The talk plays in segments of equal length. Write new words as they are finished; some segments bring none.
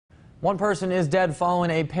One person is dead following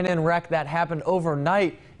a pin-in wreck that happened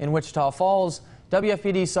overnight in Wichita Falls.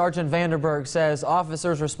 WFPD Sergeant Vanderberg says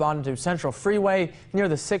officers responded to Central Freeway near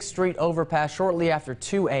the 6th Street overpass shortly after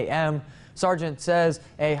 2 a.m. Sergeant says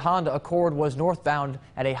a Honda Accord was northbound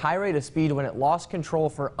at a high rate of speed when it lost control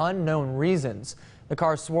for unknown reasons. The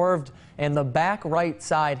car swerved and the back right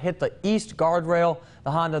side hit the east guardrail. The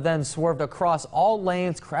Honda then swerved across all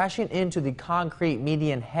lanes, crashing into the concrete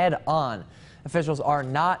median head on. Officials are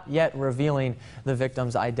not yet revealing the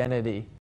victim's identity.